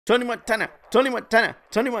Tony Montana, Tony Montana,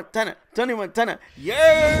 Tony Montana, Tony Montana.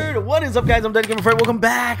 Yeah, what is up, guys? I'm DaddyGamerFred. Welcome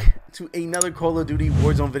back to another Call of Duty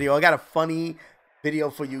Warzone video. I got a funny video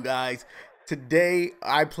for you guys. Today,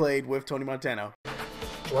 I played with Tony Montana.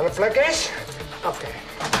 You want to flick this? Okay.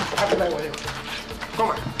 I'll play with you. Come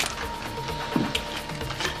on.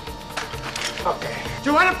 Okay. Do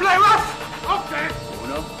you want to play rough? Okay.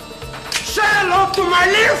 Uno. Say hello to my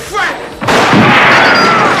little friend.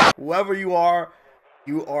 Whoever you are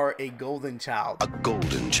a golden child. A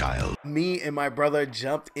golden child. Me and my brother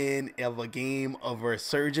jumped in of a game of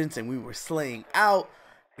Resurgence and we were slaying out.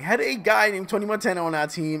 We had a guy named Tony Montana on our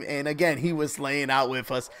team, and again, he was slaying out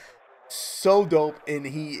with us. So dope, and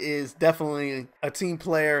he is definitely a team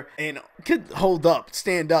player and could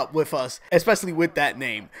stand up with us, especially with that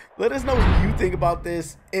name. Let us know what you think about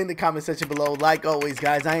this in the comment section below. Like always,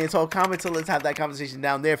 guys, I ain't all comments, so let's have that conversation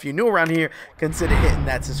down there. If you're new around here, consider hitting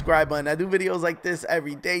that subscribe button. I do videos like this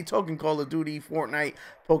every day, talking Call of Duty, Fortnite,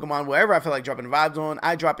 Pokemon, wherever I feel like dropping vibes on,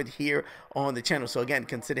 I drop it here on the channel. So again,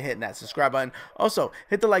 consider hitting that subscribe button. Also,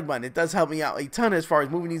 hit the like button. It does help me out a ton as far as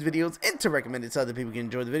moving these videos and to recommend it so other people can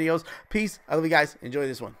enjoy the videos. Peace. I love you guys. Enjoy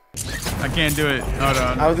this one. I can't do it. Hold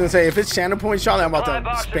on. I was gonna say, if it's channel point, Charlotte, I'm about to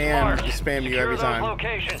spam you every time.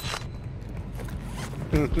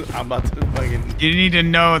 I'm about to fucking. You need to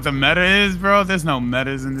know what the meta is, bro. There's no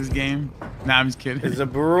metas in this game. Nah, I'm just kidding. There's a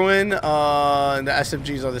Bruin. The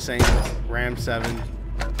SMGs are the same. Ram 7.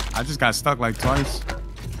 I just got stuck like twice.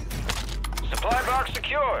 Supply box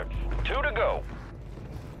secured. 2 to go.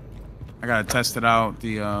 I gotta test it out.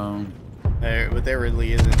 But there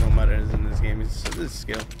really isn't no metas in this game. It's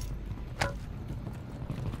skill.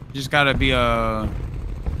 You just gotta be a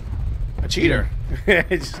cheater. You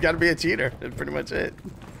just gotta be a cheater. That's pretty much it.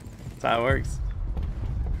 That's how it works.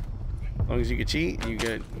 As long as you can cheat, you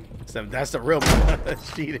good. So that's the real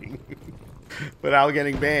that's cheating. Without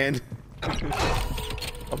getting banned.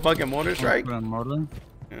 A fucking mortar strike? Put on mortar?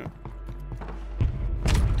 Yeah.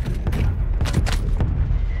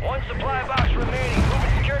 One supply box remaining. Move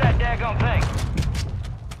and secure that daggone thing.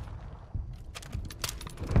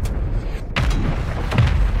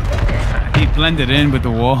 He blended in with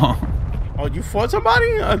the wall. Oh, you fought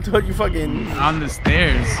somebody? I thought you fucking On the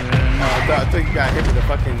stairs. I thought you got hit with the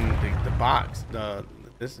fucking the box.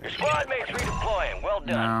 This Squad mates redeploying. Well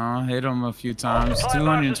done. No, hit him a few times.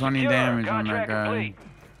 220 damage on that guy.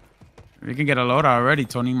 We can get a load already,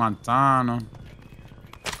 Tony Montana.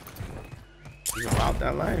 He's about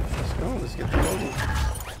that life. Let's go. Let's get the loading.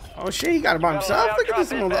 Oh shit, he got it by himself. Look at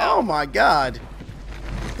this one. Oh my god.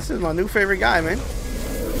 This is my new favorite guy, man.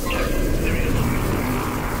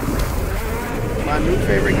 My new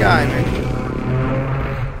favorite guy, man.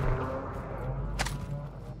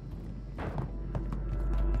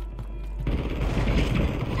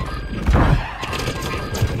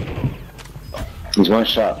 He's one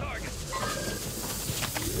shot.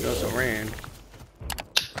 He also ran.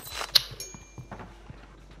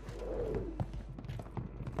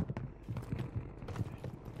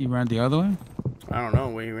 He ran the other way? I don't know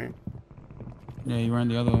where he ran. Yeah, he ran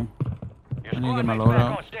the other way. I need to get my load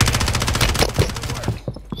out.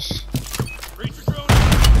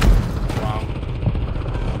 Wow.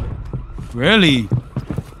 Really?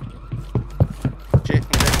 Shit.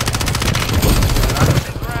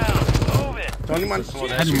 Tony Montana. Oh,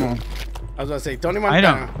 that's you. I was gonna say Tony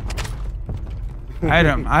Montana. I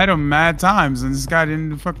had him mad times and this guy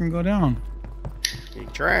didn't fucking go down. You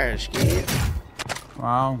trash, kid.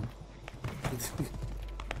 Wow.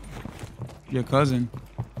 Your cousin.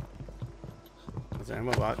 That's an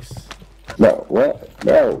ammo box. No, what?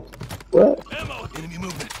 No. What? Ammo. Enemy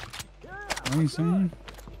movement. What are you saying?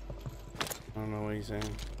 I don't know what he's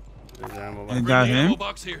saying. There's an ammo box. You got him? Ammo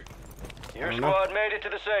box here. Your squad made it to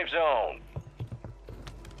the safe zone.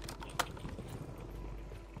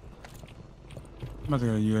 I'm about to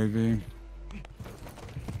go to UAV.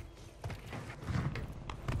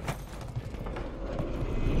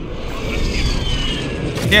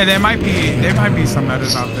 Yeah, there might be some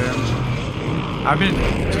metas out there. I've been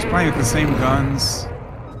just playing with the same guns.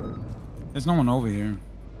 There's no one over here.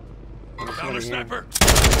 Found a sniper.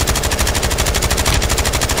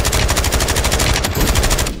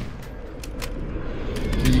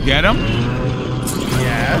 Did you get him?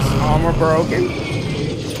 Yes. Armor broken.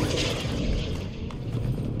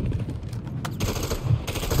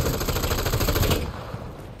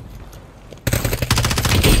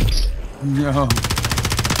 Yo.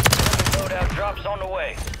 Loadout drops on the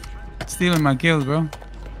way. Stealing my kills, bro.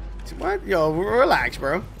 What? Yo, relax,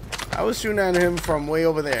 bro. I was shooting at him from way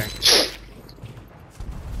over there. Those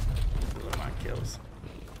are my kills.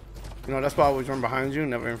 You know, that's why I always run behind you,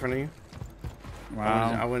 never in front of you.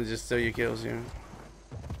 Wow. I wouldn't just steal your kills here.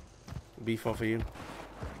 Beef off of you.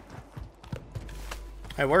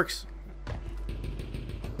 It works.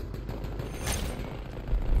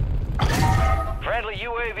 Friendly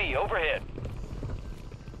UAV overhead.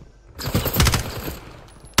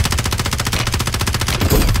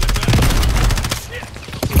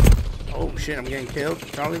 Oh shit, I'm getting killed,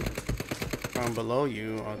 Charlie. From below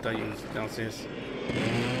you. Oh, I thought you was downstairs.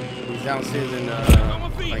 He's downstairs in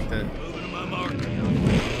like the. Moving to my mark.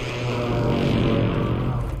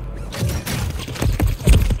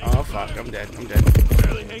 Oh fuck, I'm dead. I'm dead.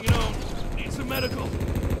 Barely hanging on. Need some medical.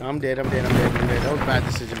 I'm dead. I'm dead. I'm dead. I'm dead. That was bad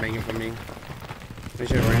decision making for me. I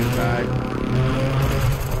should have ran inside.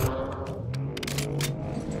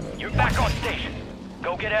 You're back on station.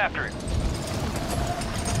 Go get after it.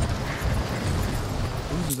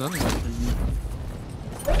 Who's this other guy?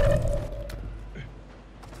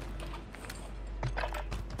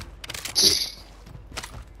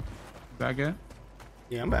 Back yet?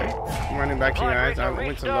 Yeah, I'm back. I'm running back to you guys. I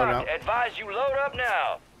went to load up. Advise you load up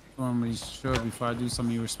now. I want to be sure before I do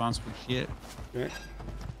some irresponsible shit. Yeah.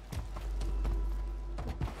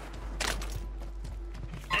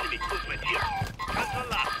 Enemy movement here. That's a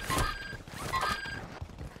lot.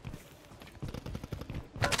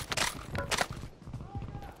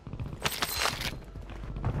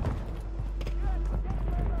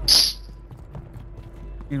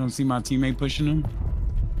 You don't see my teammate pushing him?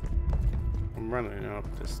 I'm running up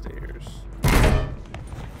the stairs.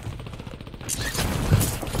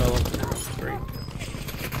 Great.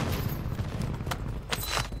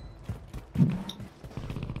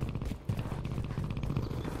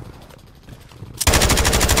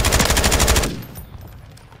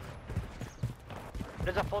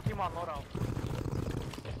 There's a full team on loadout.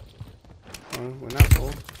 We're not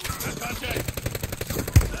full. Contact.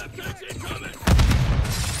 Contact incoming.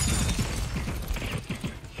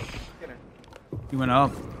 He went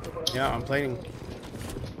up. Yeah, I'm playing.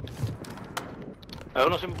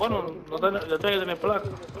 Bueno, no tengo que tener placa.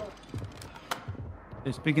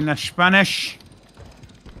 They're speaking that Spanish.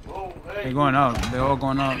 They're going up. They're all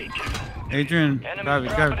going up. Adrian, grab it,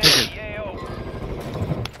 take it.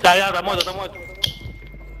 Ya, está muerto, está muerto.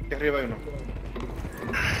 Aquí arriba hay uno.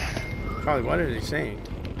 Probably, what are they saying?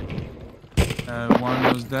 One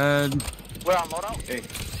was dead. We're on loadout. Hey.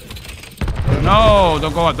 No,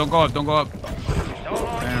 don't go up, don't go up, don't go up.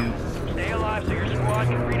 Damn. Stay alive so your squad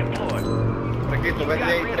can redeploy. Tranquilo, vete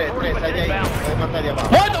ahí, tres, allá ahí. Voy a matar allá abajo.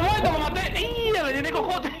 ¡Muerto, muerto! ¡Lo maté! ¡Ih! ¡Le tiene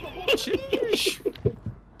cojote!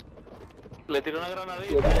 Le tiré una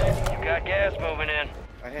granadita. You got gas moving in.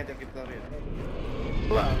 Hay gente aquí todavía.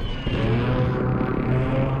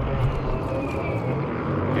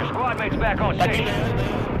 Your squad mate's back on station.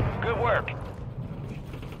 Good work.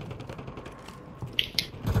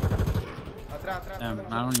 Atrás, atrás. Damn,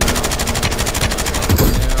 I don't even know.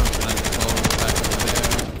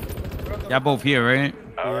 Y'all both here, right?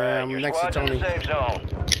 All Yeah, right, I'm your next to squad's in the Tony. safe zone.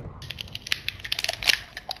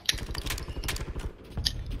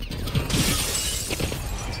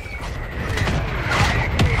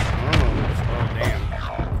 Oh, damn.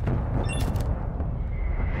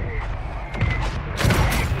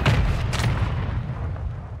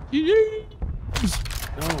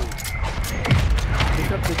 No.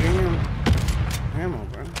 Pick up the damn ammo,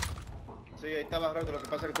 bro. Sí, ahí estaba roto. Lo que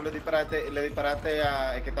pasa es que tú le disparaste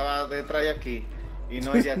a el que estaba detrás de aquí y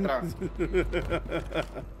no el de atrás.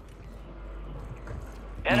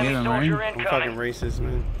 Enemy Yeah, soldier man. I'm fucking incoming. racist,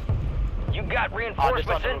 man. You got Just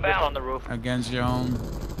reinforcements on inbound. the roof. Against your own.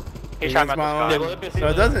 He shot me Against my at the own. sky. So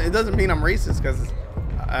it doesn't mean I'm racist because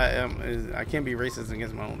I can't be racist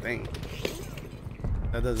against my own thing.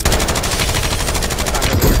 That doesn't. That's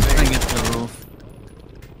not really a thing. Against the roof.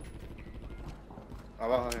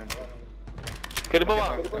 Abajo, gente. ¿Qué tipo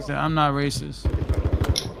va? I said, I'm not racist.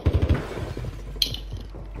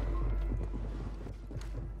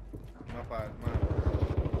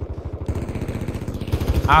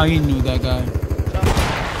 How he knew that guy?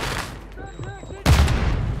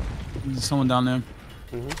 There's someone down there.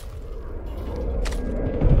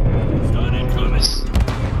 Stun incoming.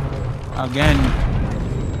 Again.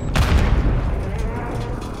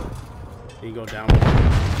 You go down.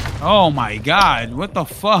 Oh my god, what the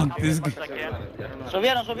fuck? This guy.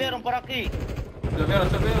 Subieron por aquí.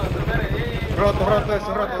 Roto,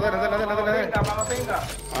 eso, roto. Dale.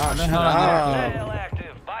 Ah, the hell shit. Sail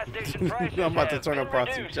active. Buy station prices I'm about to have turn been on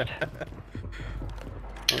proxy reduced. chat.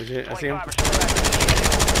 Oh shit, I see him.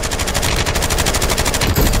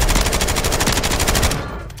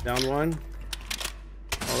 25% Down one.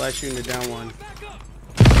 I'll let you in the down one.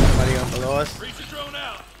 Somebody up below us. Breach is thrown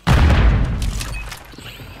out.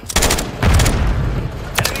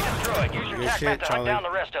 attack shit, map to hunt Charlie. down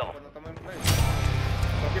the rest of them. Cuando estamos en play.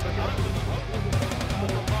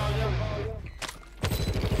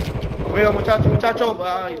 Conmigo, muchachos.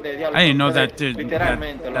 Ay, de diablo. I didn't know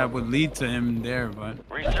Literalmente, that loco. would lead to him there, but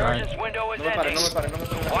Resurgence window is No me pare, ending. no me pare, no me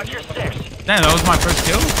pare. Watch your six. damn, that was my first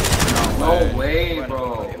kill. No way, Bueno, bro.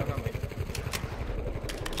 yo lo cambié.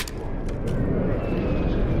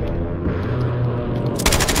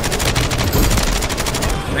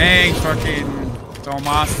 Thanks, fucking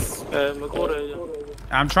Tomas. Me cubre ella.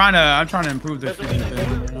 I'm trying to improve this thing. You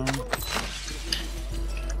know?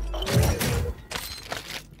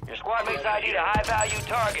 Your squad mates ID'd a high-value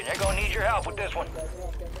target. They're gonna need your help with this one.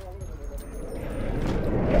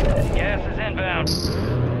 Gas is inbound.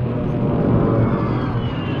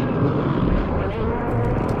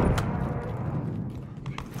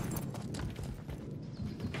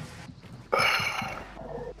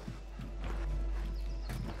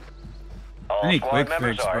 All I need squad quick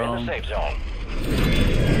members fix, are bro. in the safe zone.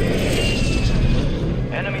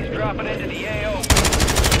 Enemies dropping into the AO.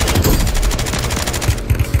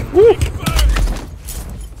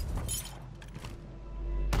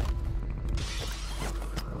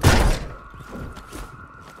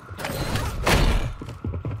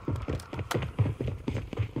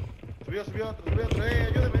 Subió otro.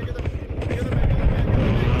 Ayúdame.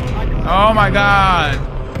 Oh my god.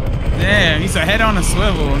 Damn, he's a head on a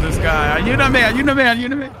swivel, this guy. Ayúdame.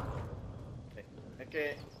 Es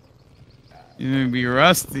que... You're gonna be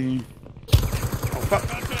rusty.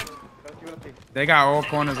 They got all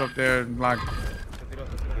corners up there, like.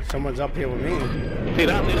 Someone's up here with me.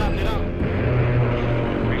 Tira.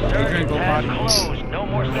 Resurgence go has body. closed. No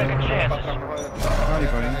more second chances. Sorry,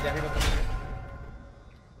 buddy.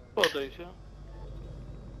 Potencia.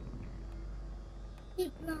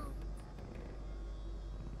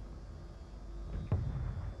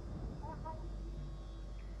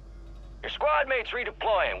 Your squad mates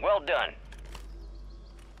redeploying. Well done.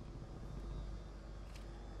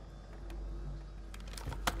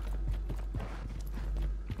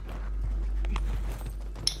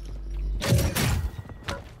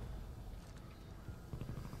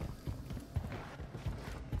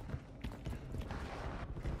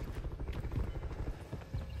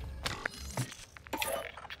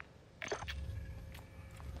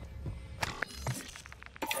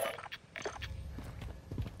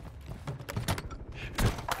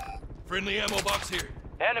 Friendly ammo box here.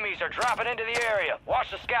 Enemies are dropping into the area.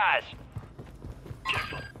 Watch the skies.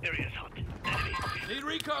 Careful. Area's hot. Enemy. Need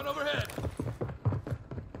recon overhead.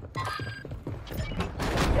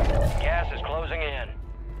 Gas is closing in.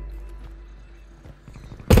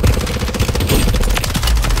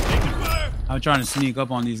 Taking fire. I'm trying to sneak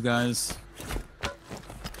up on these guys.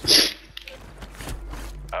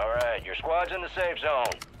 All right, your squad's in the safe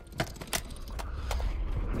zone.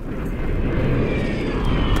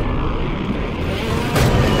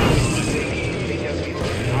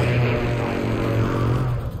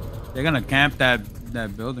 They're gonna camp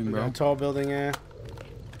that building, bro. That tall building, yeah.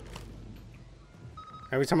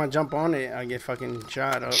 Every time I jump on it, I get fucking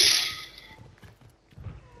shot up.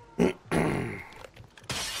 I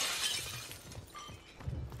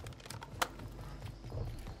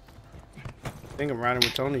think I'm riding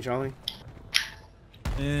with Tony, Charlie.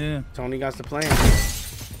 Yeah, Tony got the plan.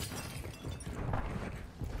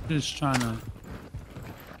 just trying to.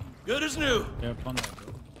 Good as new. Yeah, on that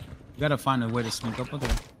building. You gotta find a way to sneak up with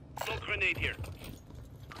it. Smoke grenade here.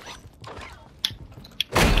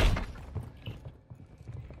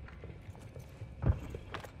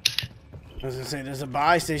 I was gonna say, there's a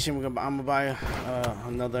buy station. I'm gonna buy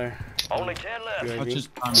another. Only 10 left. UAV. I'll just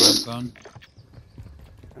find my gun.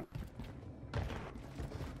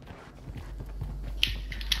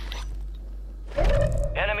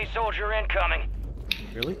 Enemy soldier incoming.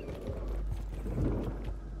 Really?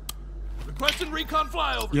 Requesting recon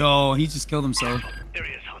flyover. Yo, he just killed himself.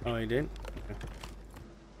 Area's hot. Oh, he did?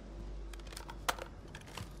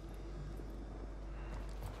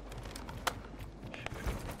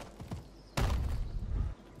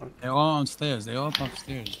 They're all on stairs. They all up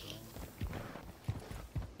upstairs, bro.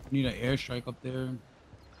 Need an airstrike up there.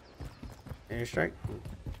 Airstrike?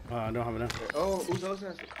 Oh, I don't have enough. Oh,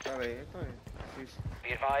 usa. ¿Sabes? Esto es. Sí, sí.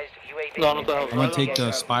 Be advised, UAV. No, no te I'm gonna take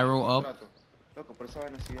the spiral up. Loco, por esa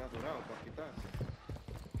vaina sí ha durado para quitarse.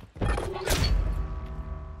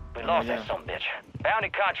 We lost that some bitch. Bounty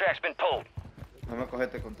contract's been pulled. No me coge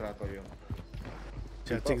este contrato yo.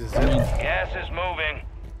 Should I take this in? Gas is moving.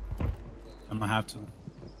 I'm gonna have to.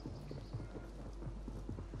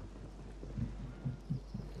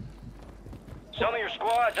 Some of your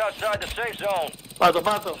squad's outside the safe zone.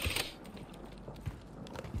 Pato.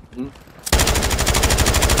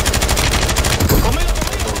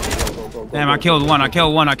 Damn, I killed one. Atrás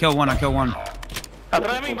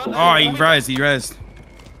de mí, Oh, he rezzed.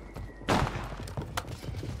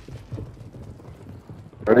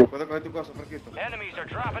 Puedo coger tu cosa, Franquito. Enemies are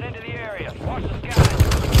dropping into the area. Watch the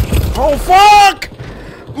skies. Oh fuck!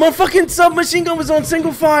 My fucking submachine gun was on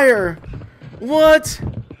single fire. What?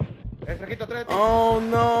 Franquito, atrás de ti. Oh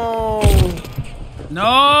no!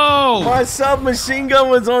 No! My submachine gun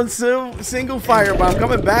was on single fire, but I'm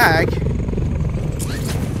coming back.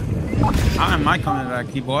 How am I coming back,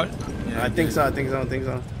 keyboard? Yeah, I think so.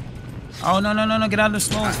 Oh, no. Get out of the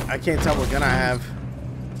smoke. I can't tell what gun I have.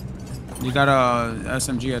 You got a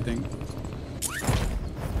SMG, I think.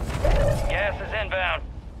 Gas is inbound.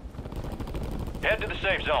 Head to the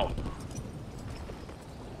safe zone.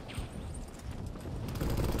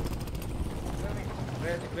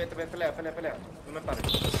 Vete, pelea. No me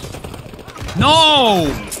pares. No!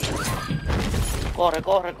 Corre.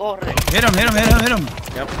 Hit him.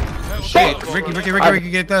 Yep. Shit, Ricky,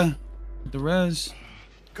 get the res.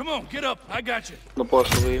 Come on, get up. I got you. No puedo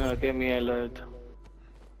subir, qué mierda esto.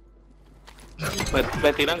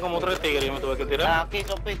 Me tiran como 3 tigres y me tuve que tirar. Ah, Están aquí,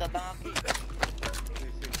 Sopita, están aquí.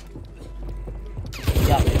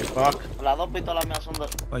 Ya, Fuck. Las 2 pistolas mías son de...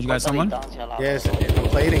 Oh, you got someone? Yes, I'm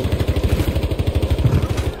plating.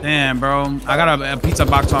 Damn, bro. I got a pizza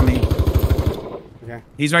box on me. Okay.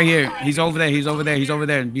 He's right here. He's over there.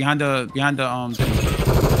 Behind the thing.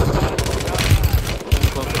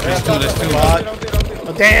 There's two. Fuck.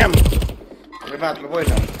 Oh, damn. Remate,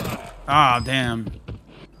 buena. Ah, damn.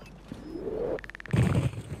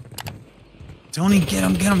 Tony, get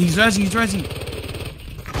him. He's resi.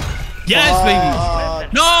 Yes, baby.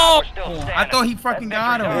 No! I thought he fucking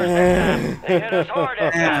got him. They hit us hard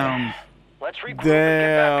that time. Damn. Let's regroup and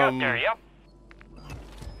get back up there, yep.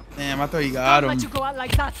 Damn, I thought you got him. Let you go out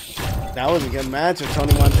like that. That was a good match with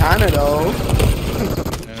Tony Montana, though.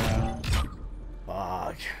 Yeah.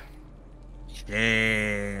 Fuck.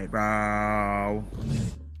 Shit, bro.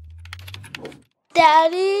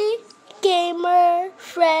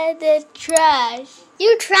 DaddyGamerFred is trash.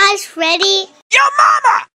 You trash, Freddy? Yo,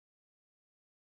 mama!